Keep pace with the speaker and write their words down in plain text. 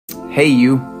Hey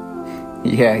you.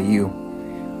 Yeah, you.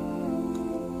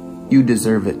 You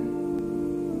deserve it.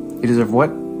 You deserve what?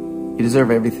 You deserve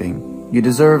everything. You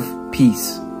deserve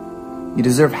peace. You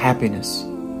deserve happiness.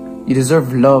 You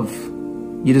deserve love.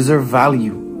 You deserve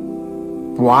value.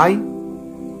 Why?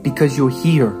 Because you're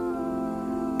here.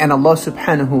 And Allah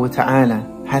subhanahu wa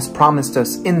ta'ala has promised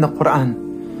us in the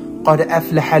Quran, قَدْ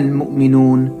أَفْلَحَ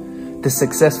الْمُؤْمِنُونَ, the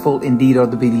successful indeed are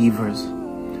the believers.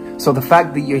 So the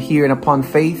fact that you're here and upon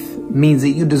faith means that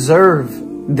you deserve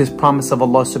this promise of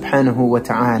Allah subhanahu wa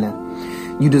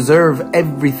ta'ala. You deserve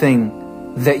everything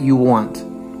that you want.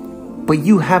 But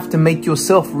you have to make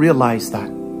yourself realize that.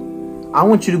 I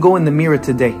want you to go in the mirror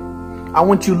today. I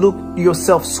want you to look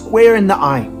yourself square in the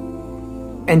eye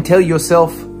and tell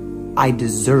yourself, I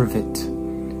deserve it.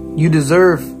 You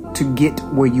deserve to get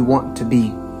where you want to be.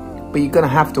 But you're going to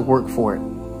have to work for it.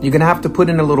 You're going to have to put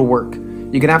in a little work.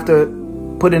 You're going to have to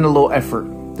put in a little effort.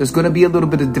 There's going to be a little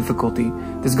bit of difficulty.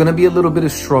 There's going to be a little bit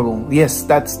of struggle. Yes,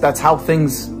 that's how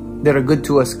things that are good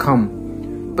to us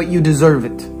come. But you deserve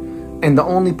it. And the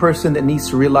only person that needs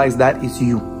to realize that is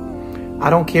you. I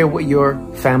don't care what your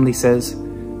family says.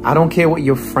 I don't care what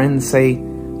your friends say.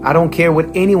 I don't care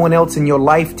what anyone else in your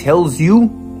life tells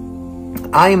you.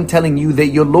 I am telling you that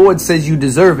your Lord says you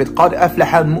deserve it. قَدْ أَفْلَحَ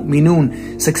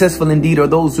الْمُؤْمِنُونَ, successful indeed are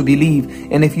those who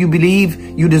believe. And if you believe,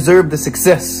 you deserve the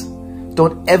success.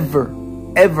 Don't ever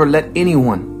let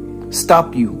anyone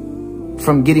stop you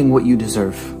from getting what you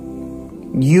deserve.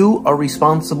 You are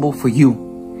responsible for you.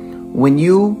 When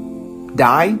you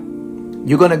die,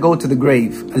 you're going to go to the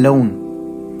grave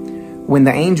alone. When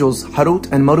the angels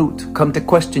Harut and Marut come to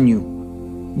question you,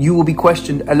 you will be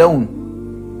questioned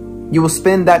alone. You will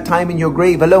spend that time in your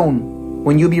grave alone.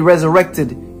 When you be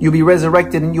resurrected, you'll be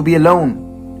resurrected and you'll be alone.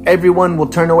 Everyone will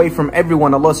turn away from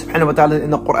everyone. Allah subhanahu wa ta'ala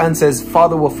in the Quran says,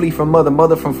 father will flee from mother,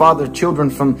 mother from father, children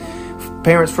from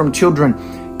parents from children.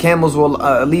 Camels will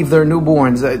leave their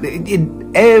newborns.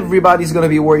 Everybody's going to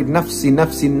be worried. Nafsi,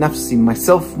 nafsi, nafsi.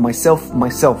 Myself, myself,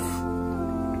 myself.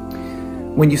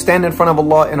 When you stand in front of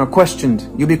Allah and are questioned,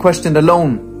 you'll be questioned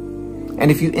alone.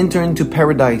 And if you enter into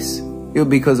paradise, it'll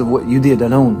be because of what you did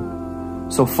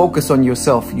alone. So focus on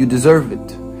yourself. You deserve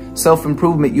it.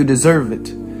 Self-improvement, you deserve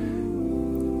it.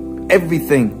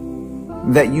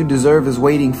 Everything that you deserve is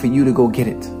waiting for you to go get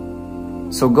it.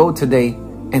 So go today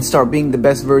and start being the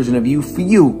best version of you for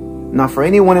you, not for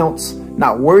anyone else,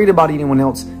 not worried about anyone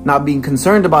else, not being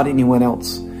concerned about anyone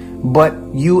else, but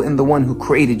you and the one who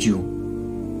created you.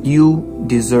 You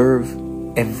deserve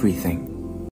everything.